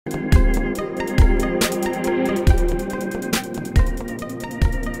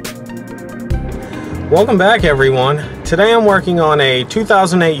Welcome back, everyone. Today I'm working on a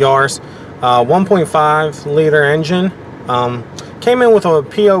 2008 Yaris 1.5 liter engine. Came in with a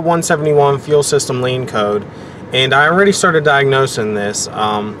P0171 fuel system lean code, and I already started diagnosing this.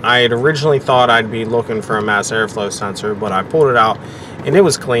 I had originally thought I'd be looking for a mass airflow sensor, but I pulled it out and it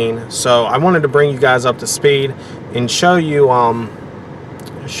was clean. So I wanted to bring you guys up to speed and show you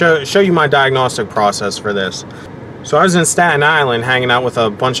show you my diagnostic process for this. So I was in Staten Island hanging out with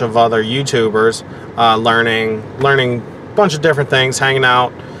a bunch of other YouTubers, learning a bunch of different things, hanging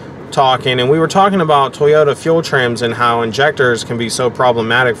out, talking, and we were talking about Toyota fuel trims and how injectors can be so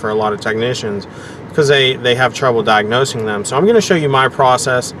problematic for a lot of technicians because they have trouble diagnosing them. So I'm going to show you my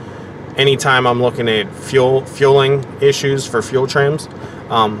process anytime I'm looking at fueling issues for fuel trims.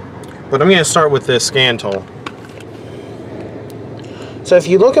 But I'm going to start with this scan tool. So if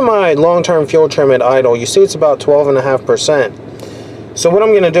you look at my long-term fuel trim at idle, you see it's about 12.5%. So what I'm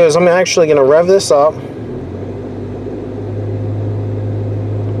going to do is I'm actually going to rev this up.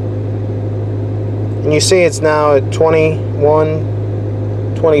 And you see it's now at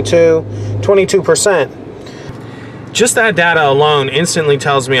 21, 22, 22%. Just that data alone instantly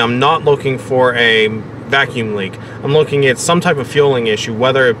tells me I'm not looking for a vacuum leak. I'm looking at some type of fueling issue,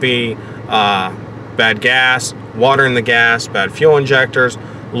 whether it be bad gas, water in the gas, bad fuel injectors,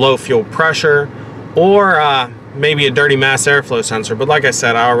 low fuel pressure, or maybe a dirty mass airflow sensor. But like I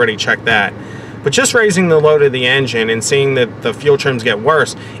said, I already checked that. But just raising the load of the engine and seeing that the fuel trims get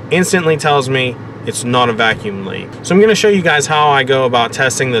worse instantly tells me it's not a vacuum leak. So I'm going to show you guys how I go about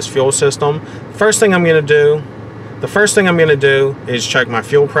testing this fuel system. The first thing I'm going to do is check my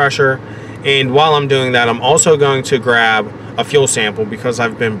fuel pressure. And while I'm doing that, I'm also going to grab a fuel sample because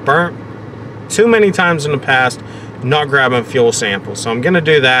I've been burnt too many times in the past not grabbing fuel samples. So I'm going to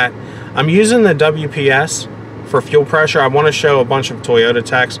do that. I'm using the WPS for fuel pressure. I want to show a bunch of Toyota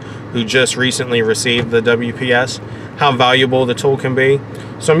techs who just recently received the WPS how valuable the tool can be.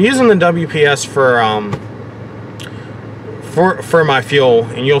 So I'm using the WPS for my fuel,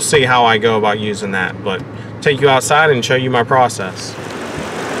 and you'll see how I go about using that. But take you outside and show you my process.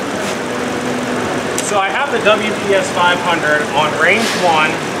 So I have the WPS 500 on range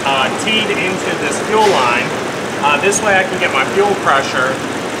 1 teed into this fuel line. This way I can get my fuel pressure.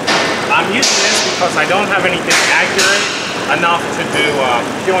 I'm using this because I don't have anything accurate enough to do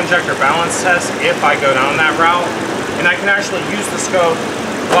fuel injector balance test if I go down that route. And I can actually use the scope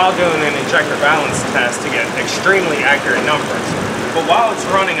while doing an injector balance test to get extremely accurate numbers. But while it's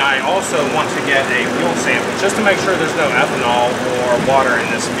running, I also want to get a fuel sample just to make sure there's no ethanol or water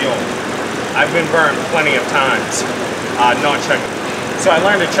in this fuel. I've been burned plenty of times not checking. So I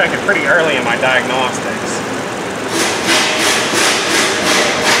learned to check it pretty early in my diagnostics.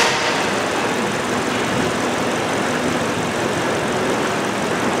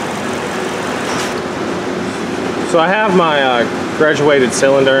 So I have my graduated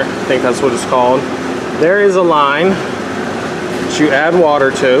cylinder, I think that's what it's called. There is a line that you add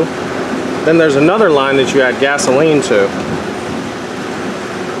water to. Then there's another line that you add gasoline to.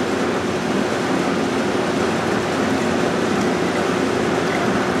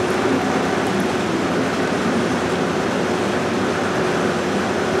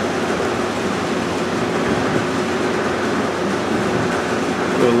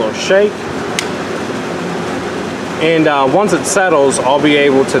 Do a little shake. And once it settles, I'll be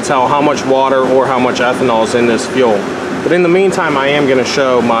able to tell how much water or how much ethanol is in this fuel. But in the meantime, I am going to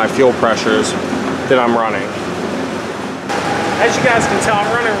show my fuel pressures that I'm running. As you guys can tell,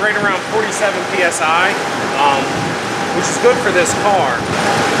 I'm running right around 47 PSI, which is good for this car.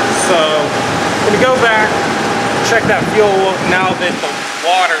 So I'm going to go back, check that fuel now that the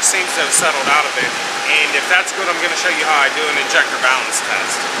water seems to have settled out of it. And if that's good, I'm going to show you how I do an injector balance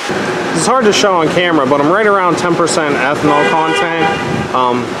test. It's hard to show on camera, but I'm right around 10% ethanol content,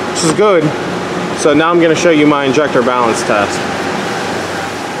 which is good. So now I'm going to show you my injector balance test.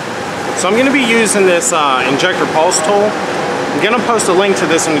 So I'm going to be using this injector pulse tool. I'm going to post a link to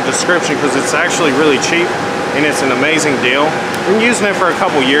this in the description because it's actually really cheap and it's an amazing deal. I've been using it for a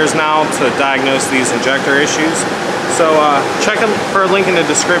couple years now to diagnose these injector issues. So check for a link in the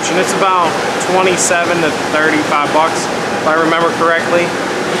description. It's about 27 to 35 bucks if I remember correctly.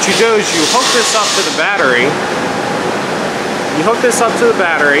 What you do is you hook this up to the battery. You hook this up to the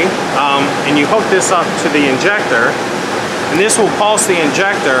battery, and you hook this up to the injector, and this will pulse the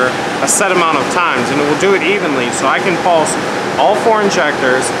injector a set amount of times, and it will do it evenly. So I can pulse all 4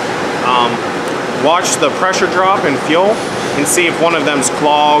 injectors, watch the pressure drop in fuel, and see if one of them's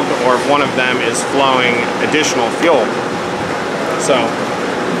clogged or if one of them is flowing additional fuel. So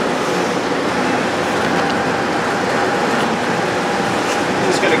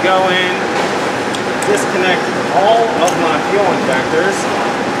just gonna go in, disconnect all of my fuel injectors.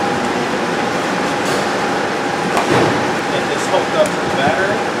 Get this hooked up to the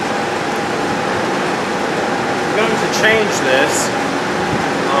battery. I'm going to change this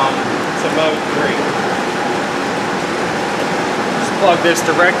to mode 3. Just plug this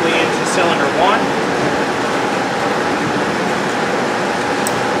directly into cylinder 1.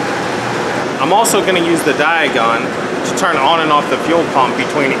 I'm also going to use the diagon to turn on and off the fuel pump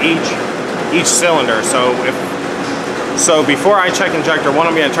between each cylinder. So before I check injector 1,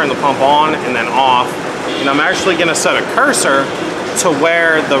 I'm going to turn the pump on and then off, and I'm actually going to set a cursor to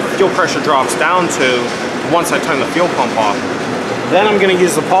where the fuel pressure drops down to once I turn the fuel pump off. Then I'm going to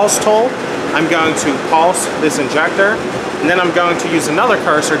use the pulse tool. I'm going to pulse this injector, and then I'm going to use another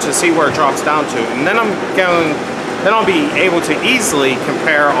cursor to see where it drops down to, and then I'll be able to easily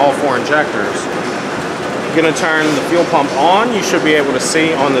compare all 4 injectors. I'm going to turn the fuel pump on. You should be able to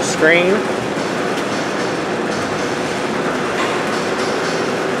see on the screen.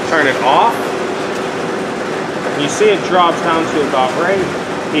 Turn it off. You see it drops down to about right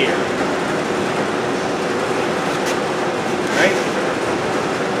here. Right?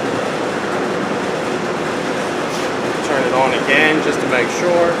 Turn it on again just to make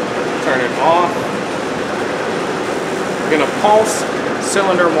sure. Turn it off. We're going to pulse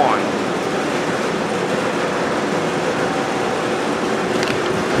cylinder 1.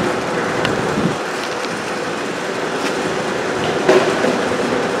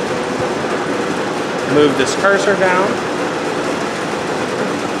 Move this cursor down.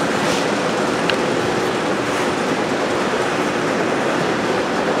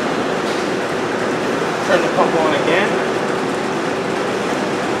 Turn the pump on again.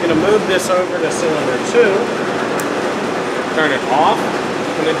 I'm going to move this over to cylinder 2. Turn it off.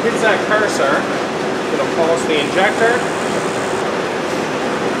 When it hits that cursor, I'm going to pulse the injector.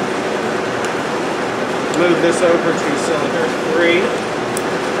 Move this over to cylinder 3.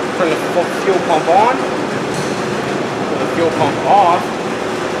 Turn the fuel pump on. Turn the fuel pump off.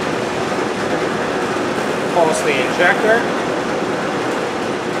 Pulse the injector.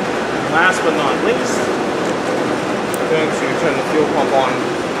 Last but not least, I'm going to turn the fuel pump on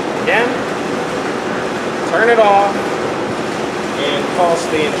again. Turn it off. And pulse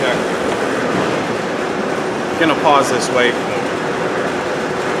the injector. I'm going to pause this waveform.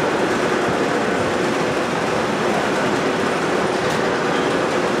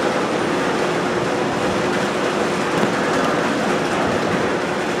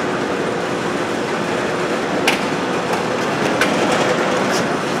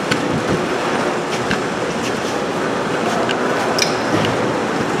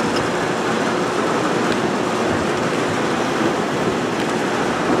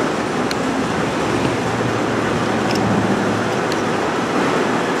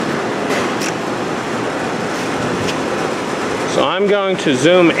 So I'm going to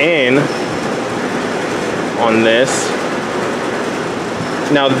zoom in on this.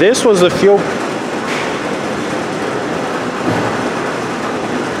 Now this was the fuel.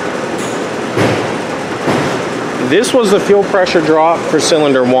 This was the fuel pressure drop for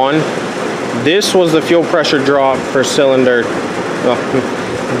cylinder 1. This was the fuel pressure drop for cylinder.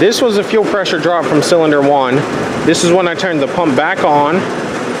 This was the fuel pressure drop from cylinder 1. This is when I turned the pump back on.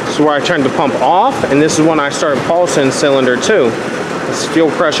 This is where I turned the pump off, and this is when I started pulsing cylinder 2. This is fuel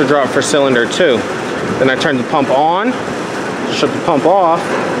pressure drop for cylinder 2. Then I turned the pump on, shut the pump off.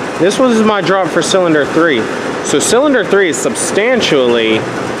 This was my drop for cylinder 3. So cylinder 3 is substantially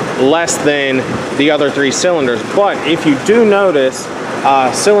less than the other 3 cylinders. But if you do notice,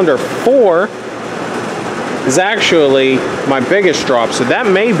 cylinder 4 is actually my biggest drop. So that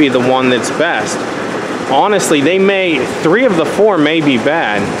may be the one that's best. Honestly, 3 of the 4 may be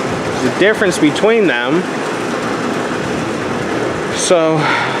bad. There's a difference between them. So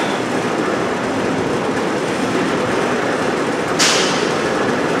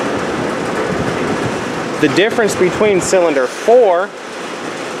the difference between cylinder 4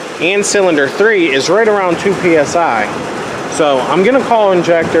 and cylinder 3 is right around 2 psi. So I'm gonna call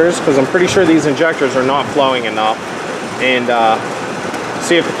injectors because I'm pretty sure these injectors are not flowing enough, and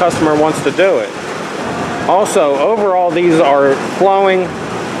see if the customer wants to do it. Also, overall, these are flowing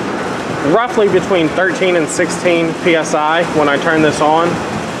roughly between 13 and 16 psi when I turn this on,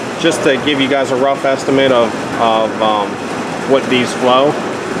 just to give you guys a rough estimate of what these flow,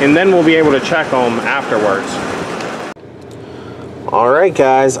 and then we'll be able to check them afterwards. Alright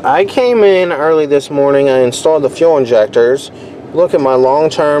guys, I came in early this morning. I installed the fuel injectors. Look at my long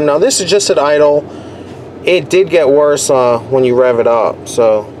term. Now this is just at idle. It did get worse when you rev it up.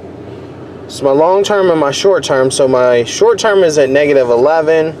 So it's my long term and my short term. So my short term is at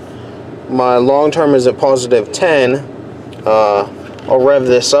 -11. My long term is at positive 10. I'll rev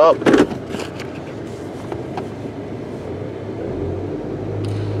this up.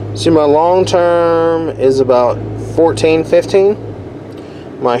 See, my long term is about 14, 15.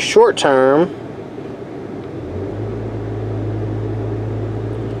 My short term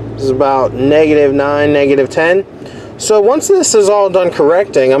is about -9, -10. So once this is all done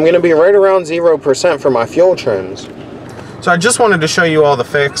correcting, I'm going to be right around 0% for my fuel trims. So I just wanted to show you all the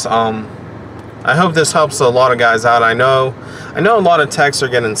fix. I hope this helps a lot of guys out. I know a lot of techs are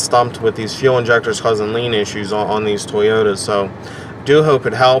getting stumped with these fuel injectors causing lean issues on these Toyotas. So do hope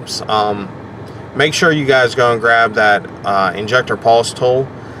it helps. Make sure you guys go and grab that injector pulse tool.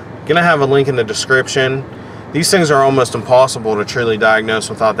 I'm gonna have a link in the description. These things are almost impossible to truly diagnose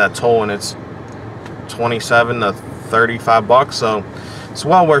without that tool, and it's 27 to 35 bucks, so it's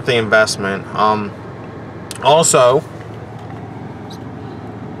well worth the investment. Also,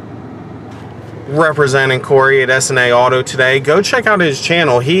 representing Corey at S&A Auto today, go check out his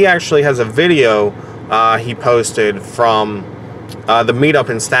channel. He actually has a video he posted from the meetup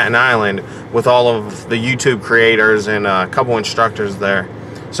in Staten Island with all of the YouTube creators and a couple instructors there.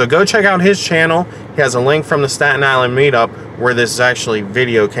 So go check out his channel. He has a link from the Staten Island meetup where this actually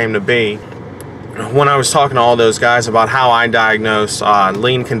video came to be, when I was talking to all those guys about how I diagnose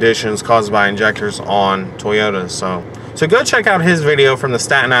lean conditions caused by injectors on Toyotas. So go check out his video from the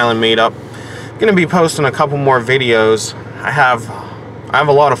Staten Island meetup. I'm going to be posting a couple more videos. I have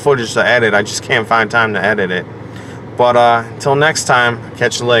a lot of footage to edit. I just can't find time to edit it. But until next time,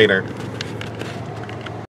 catch you later.